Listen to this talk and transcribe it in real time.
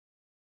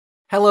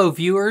Hello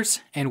viewers,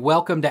 and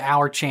welcome to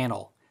our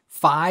channel,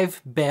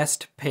 5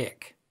 Best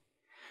Pick.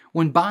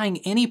 When buying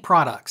any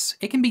products,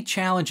 it can be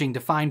challenging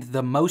to find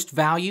the most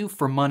value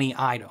for money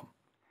item.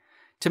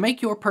 To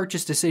make your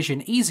purchase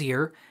decision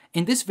easier,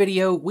 in this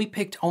video we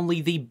picked only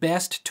the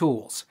best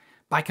tools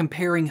by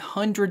comparing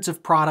hundreds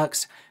of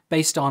products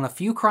based on a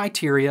few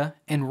criteria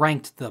and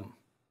ranked them.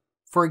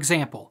 For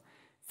example,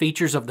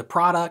 features of the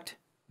product,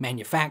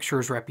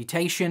 manufacturer's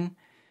reputation,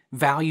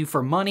 value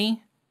for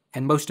money,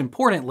 and most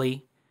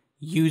importantly,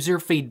 user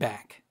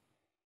feedback.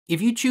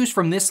 If you choose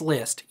from this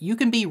list, you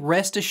can be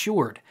rest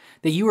assured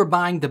that you are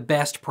buying the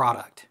best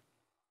product.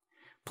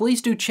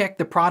 Please do check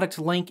the product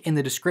link in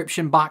the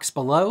description box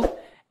below,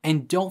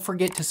 and don't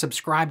forget to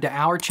subscribe to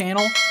our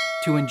channel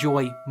to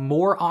enjoy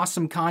more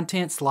awesome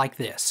contents like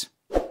this.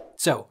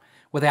 So,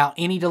 without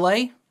any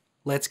delay,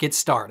 let's get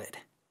started.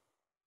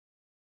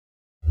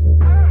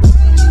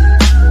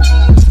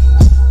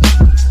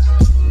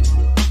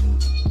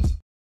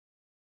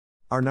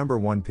 Our number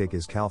one pick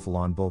is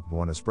Calphalon Bulk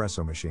 1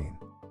 Espresso Machine.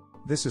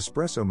 This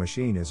espresso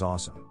machine is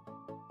awesome.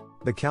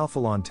 The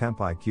Calphalon Temp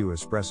IQ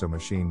Espresso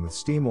Machine with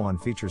Steam 1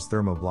 features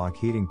thermoblock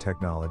heating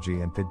technology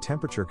and PID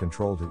temperature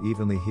control to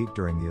evenly heat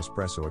during the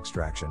espresso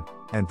extraction,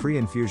 and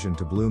pre-infusion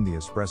to bloom the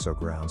espresso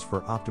grounds for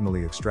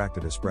optimally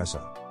extracted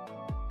espresso.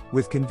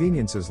 With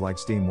conveniences like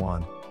Steam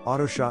 1,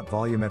 auto shot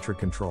volumetric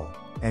control,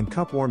 and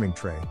cup warming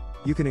tray,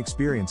 you can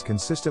experience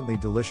consistently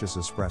delicious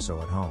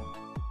espresso at home.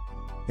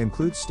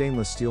 Includes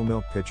stainless steel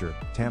milk pitcher,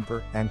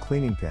 tamper, and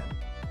cleaning pin.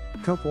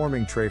 Cup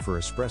warming tray for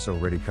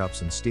espresso ready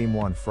cups, and Steam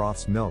 1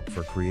 froths milk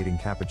for creating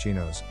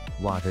cappuccinos,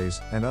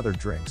 lattes, and other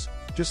drinks,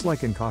 just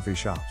like in coffee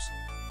shops.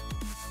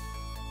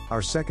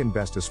 Our second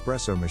best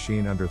espresso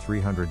machine under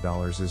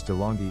 $300 is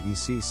DeLonghi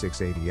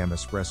EC680M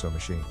Espresso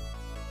Machine.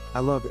 I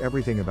love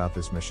everything about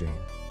this machine.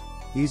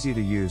 Easy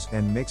to use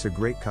and makes a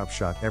great cup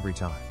shot every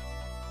time.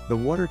 The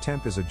water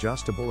temp is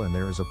adjustable, and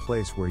there is a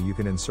place where you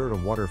can insert a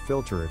water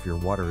filter if your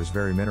water is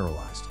very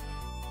mineralized.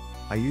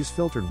 I use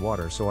filtered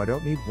water, so I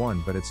don't need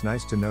one, but it's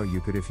nice to know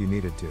you could if you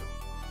needed to.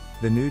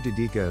 The new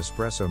Dedica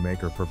espresso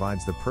maker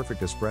provides the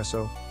perfect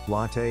espresso,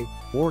 latte,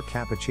 or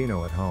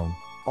cappuccino at home,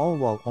 all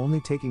while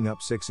only taking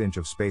up 6 inches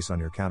of space on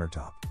your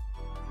countertop.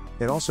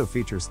 It also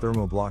features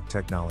thermoblock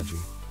technology,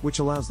 which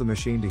allows the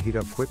machine to heat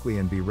up quickly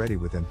and be ready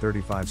within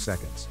 35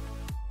 seconds.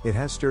 It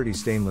has sturdy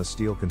stainless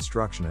steel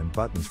construction and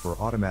buttons for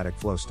automatic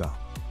flow stop.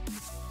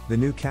 The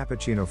new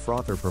cappuccino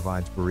frother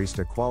provides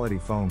barista quality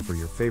foam for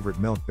your favorite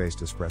milk-based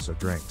espresso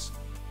drinks.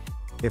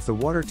 If the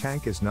water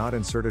tank is not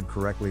inserted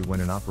correctly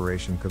when in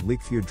operation, could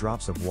leak few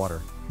drops of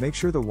water, make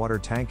sure the water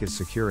tank is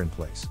secure in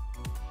place.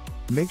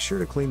 Make sure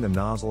to clean the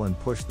nozzle and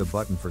push the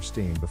button for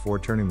steam before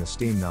turning the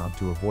steam knob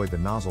to avoid the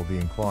nozzle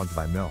being clogged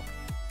by milk.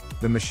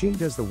 The machine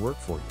does the work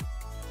for you.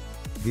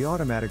 The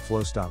automatic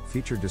flow stop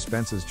feature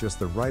dispenses just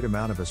the right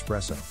amount of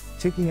espresso,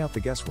 taking out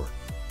the guesswork.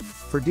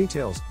 For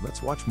details,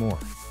 let's watch more.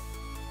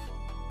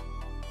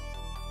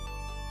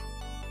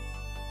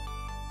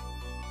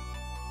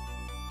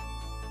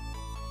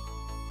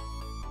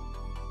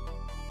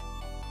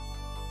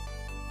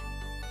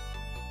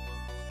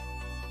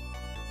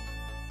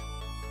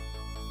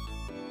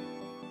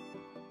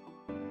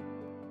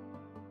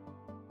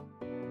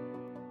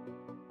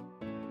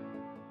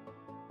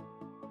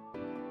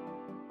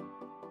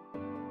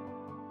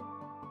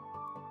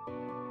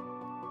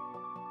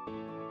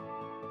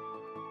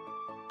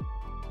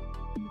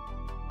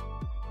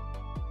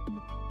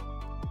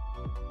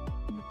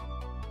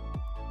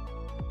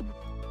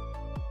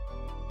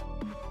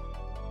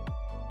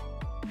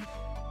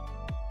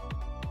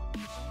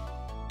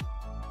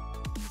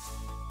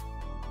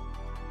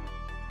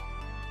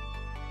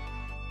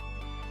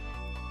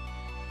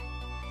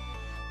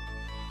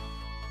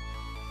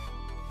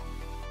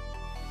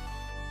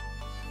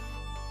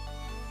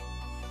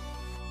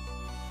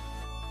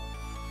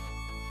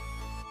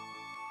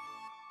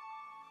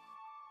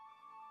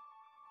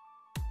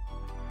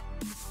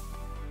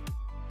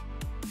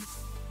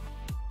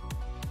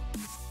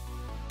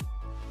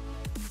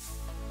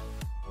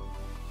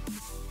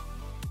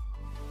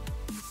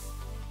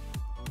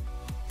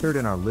 Third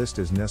in our list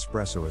is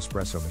Nespresso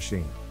Espresso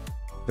Machine.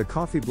 The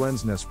coffee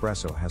blends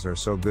Nespresso has are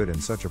so good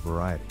in such a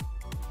variety.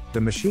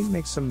 The machine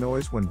makes some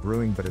noise when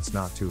brewing, but it's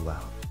not too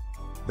loud.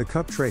 The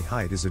cup tray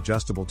height is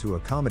adjustable to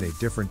accommodate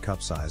different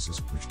cup sizes,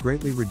 which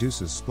greatly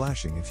reduces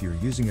splashing if you're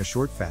using a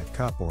short fat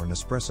cup or an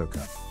espresso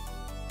cup.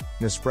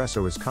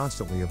 Nespresso is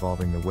constantly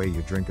evolving the way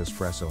you drink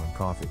espresso and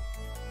coffee.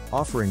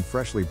 Offering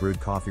freshly brewed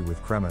coffee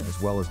with crema as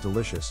well as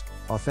delicious,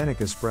 authentic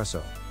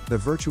espresso, the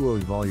Virtuo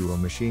Evoluo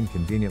machine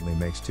conveniently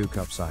makes 2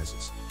 cup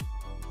sizes.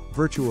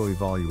 Virtuo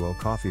Evoluo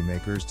coffee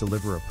makers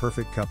deliver a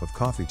perfect cup of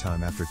coffee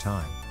time after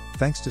time,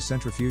 thanks to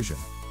centrifusion,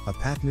 a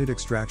patented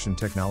extraction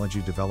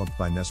technology developed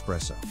by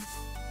Nespresso.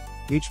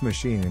 Each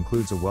machine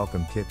includes a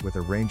welcome kit with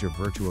a range of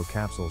Virtuo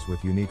capsules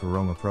with unique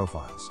aroma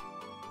profiles.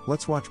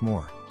 Let's watch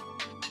more.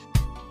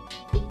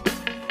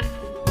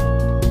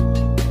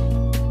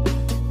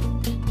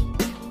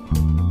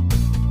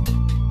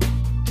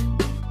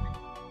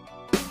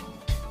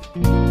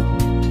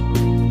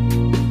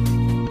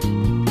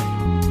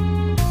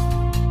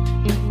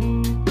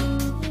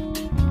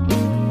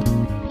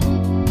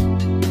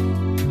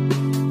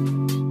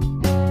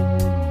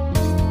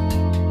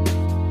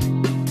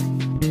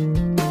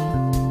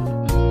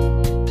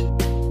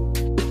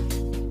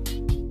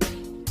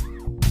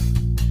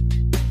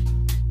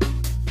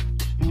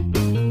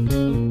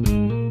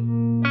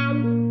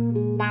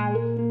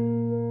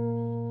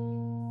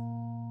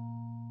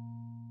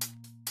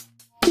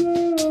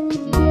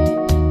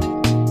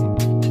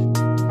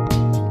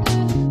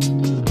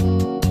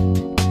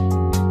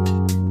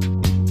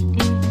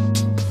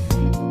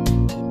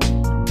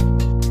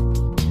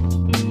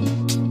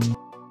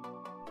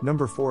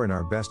 Number 4 in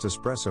our best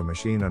espresso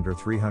machine under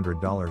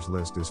 $300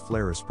 list is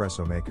Flair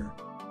Espresso Maker.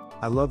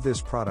 I love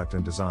this product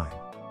and design.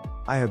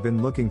 I have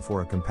been looking for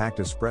a compact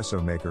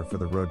espresso maker for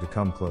the road to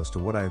come close to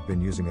what I have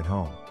been using at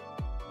home.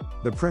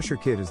 The pressure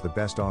kit is the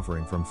best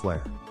offering from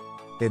Flair.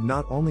 It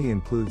not only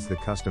includes the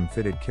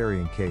custom-fitted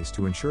carrying case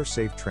to ensure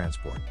safe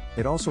transport,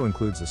 it also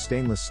includes a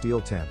stainless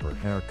steel tamper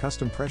and our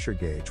custom pressure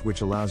gauge,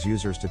 which allows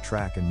users to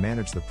track and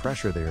manage the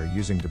pressure they are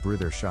using to brew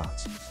their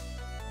shots.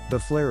 The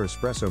Flair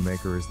Espresso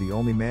Maker is the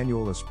only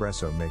manual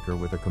espresso maker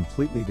with a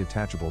completely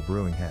detachable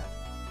brewing head.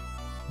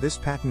 This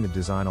patented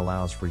design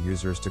allows for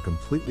users to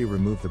completely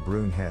remove the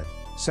brewing head,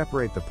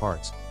 separate the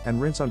parts,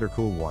 and rinse under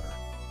cool water.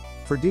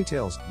 For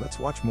details, let's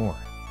watch more.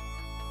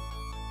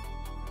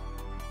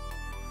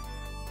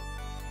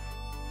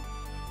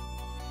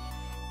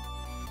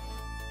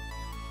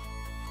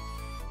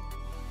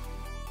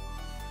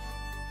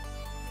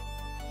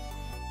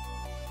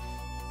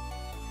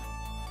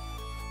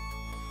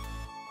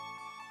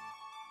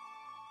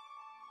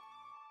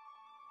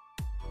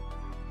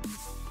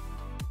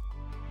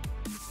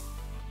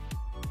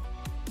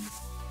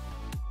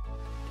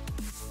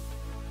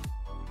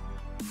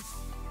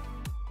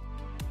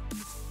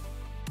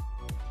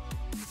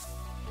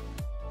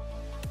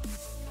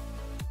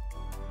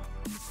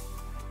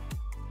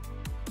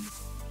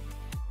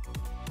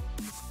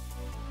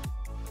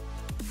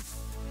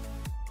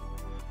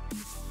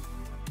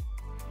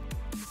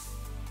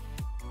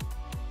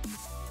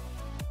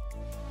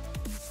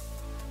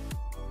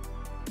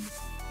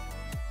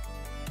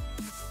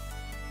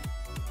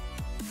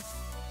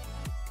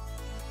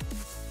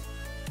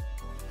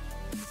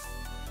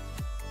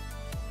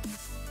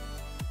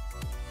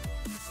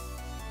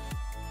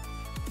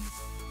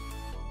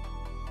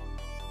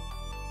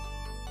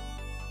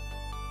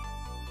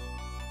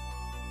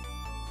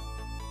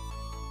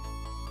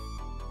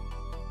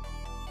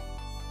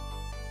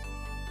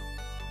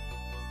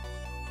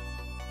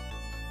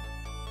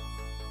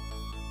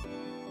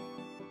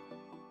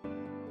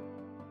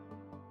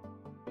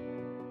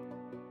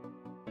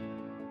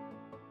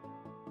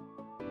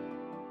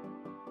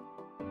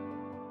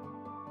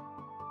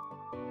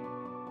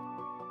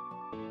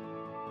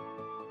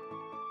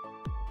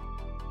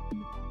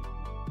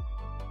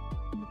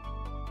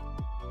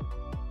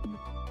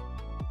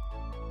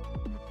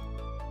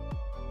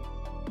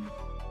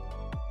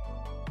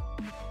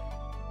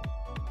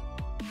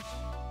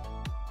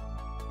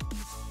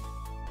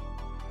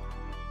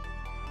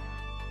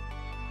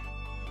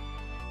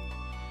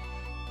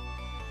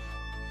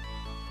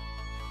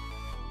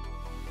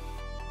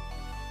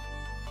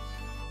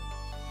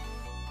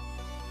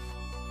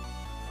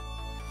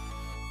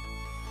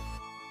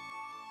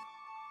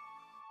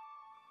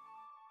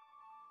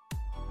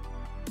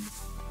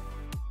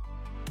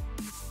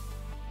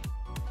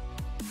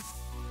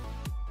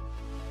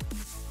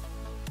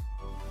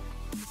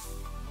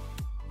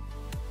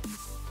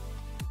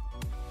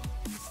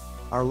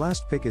 Our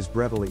last pick is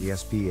Breville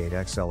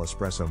ESP8XL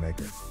Espresso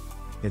Maker.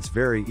 It's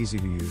very easy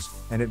to use,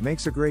 and it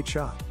makes a great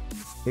shot.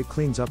 It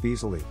cleans up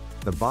easily,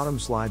 the bottom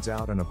slides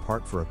out and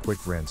apart for a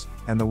quick rinse,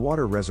 and the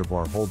water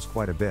reservoir holds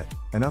quite a bit,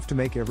 enough to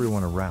make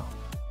everyone around.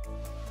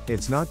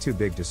 It's not too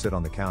big to sit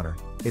on the counter,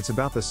 it's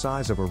about the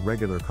size of a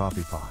regular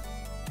coffee pot.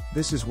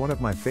 This is one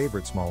of my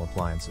favorite small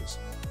appliances.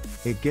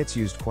 It gets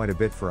used quite a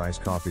bit for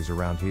iced coffees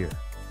around here.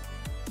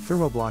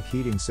 Thermoblock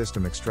heating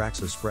system extracts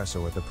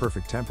espresso at the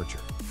perfect temperature.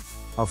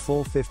 A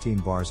full 15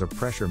 bars of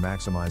pressure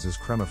maximizes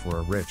crema for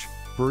a rich,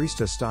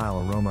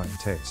 barista-style aroma and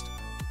taste.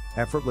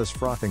 Effortless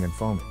frothing and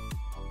foaming.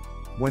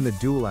 When the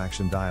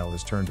dual-action dial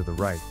is turned to the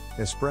right,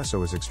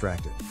 espresso is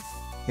extracted.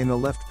 In the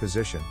left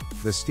position,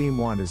 the steam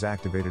wand is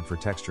activated for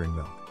texturing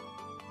milk.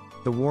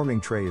 The warming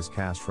tray is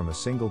cast from a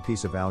single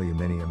piece of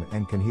aluminum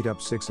and can heat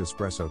up 6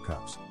 espresso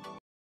cups.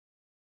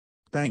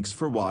 Thanks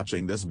for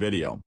watching this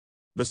video.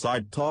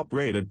 Beside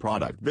top-rated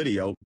product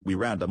video, we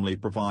randomly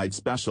provide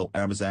special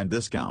Amazon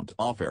discount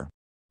offer.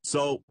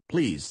 So,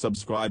 please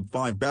subscribe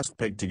 5 Best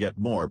Pick to get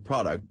more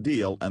product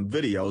deal and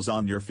videos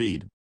on your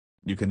feed.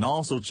 You can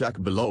also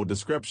check below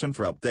description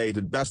for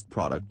updated best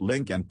product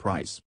link and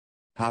price.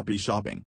 Happy shopping!